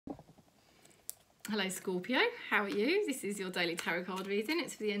Hello Scorpio, how are you? This is your daily tarot card reading.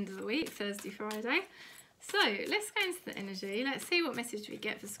 It's for the end of the week, Thursday, Friday. So let's go into the energy. Let's see what message we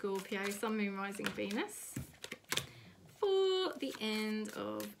get for Scorpio, Sun, Moon, Rising, Venus for the end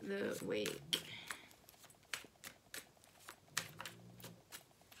of the week.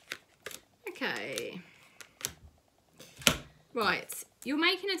 Okay. Right, you're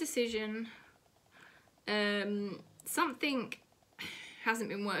making a decision. Something hasn't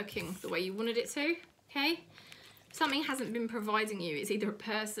been working the way you wanted it to, okay? Something hasn't been providing you. It's either a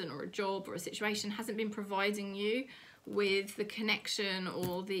person or a job or a situation hasn't been providing you with the connection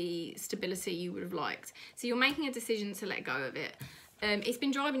or the stability you would have liked. So you're making a decision to let go of it. It's been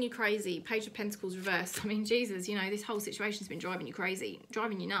driving you crazy. Page of Pentacles reversed. I mean, Jesus, you know, this whole situation's been driving you crazy,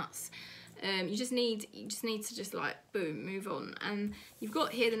 driving you nuts. You just need to just like boom, move on. And you've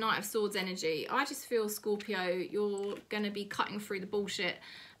got here the Knight of Swords energy. I just feel, Scorpio, you're going to be cutting through the bullshit,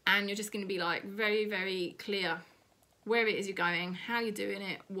 and you're just going to be like very, very clear where it is you're going, how you're doing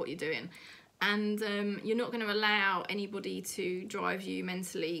it, what you're doing. And you're not going to allow anybody to drive you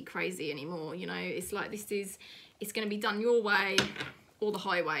mentally crazy anymore. You know, it's like it's going to be done your way or the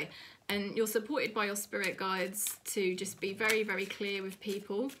highway. And you're supported by your spirit guides to just be very, very clear with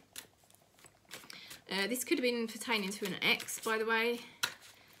people. This could have been pertaining to an ex, by the way,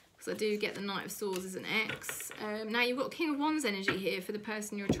 because I do get the Knight of Swords as an ex. Now you've got King of Wands energy here for the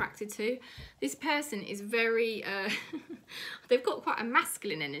person you're attracted to. This person is very, they've got quite a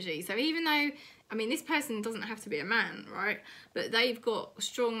masculine energy. So even though, I mean, this person doesn't have to be a man, right? But they've got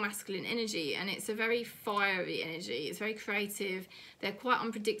strong masculine energy, and it's a very fiery energy. It's very creative. They're quite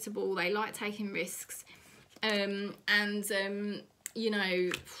unpredictable. They like taking risks. You know,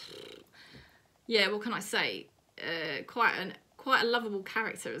 yeah, what can I say? Quite a lovable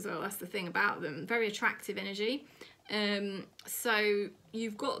character as well. That's the thing about them. Very attractive energy. So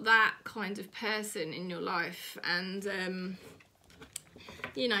you've got that kind of person in your life, and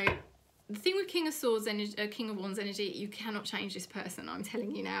you know, the thing with King of Swords energy, King of Wands energy, you cannot change this person. I'm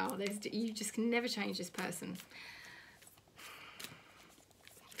telling you now. You just can never change this person.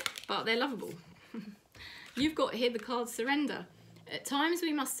 But they're lovable. You've got here the card Surrender. At times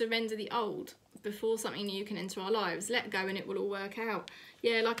we must surrender the old before something new can enter our lives. Let go and it will all work out.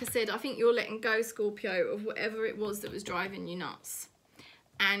 Yeah, like I said, I think you're letting go, Scorpio, of whatever it was that was driving you nuts.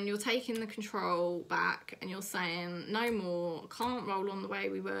 And you're taking the control back, and you're saying, no more, can't roll on the way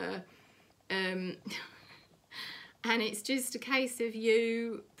we were. And it's just a case of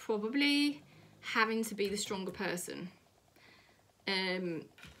you probably having to be the stronger person.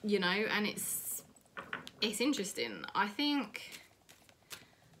 You know, and it's interesting. I think,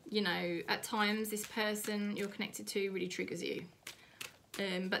 you know, at times this person you're connected to really triggers you.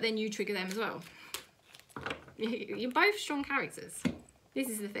 But then you trigger them as well. You're both strong characters. This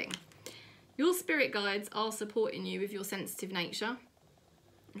is the thing. Your spirit guides are supporting you with your sensitive nature.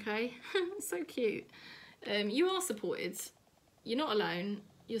 Okay? So cute. You are supported. You're not alone.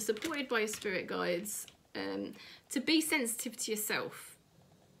 You're supported by your spirit guides to be sensitive to yourself.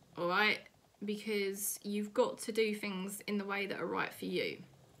 Alright? Because you've got to do things in the way that are right for you.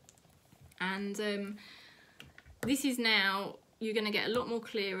 And this is now, you're going to get a lot more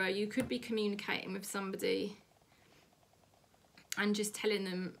clearer. You could be communicating with somebody and just telling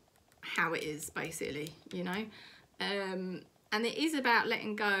them how it is, basically, you know. And it is about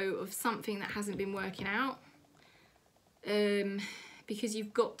letting go of something that hasn't been working out, because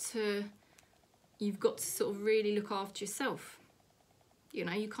you've got to sort of really look after yourself. You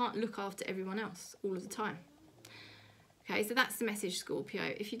know, you can't look after everyone else all of the time. Okay, so that's the message, Scorpio.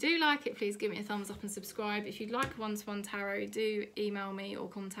 If you do like it, please give me a thumbs up and subscribe. If you'd like a one-to-one tarot, do email me or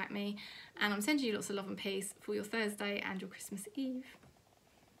contact me. And I'm sending you lots of love and peace for your Thursday and your Christmas Eve.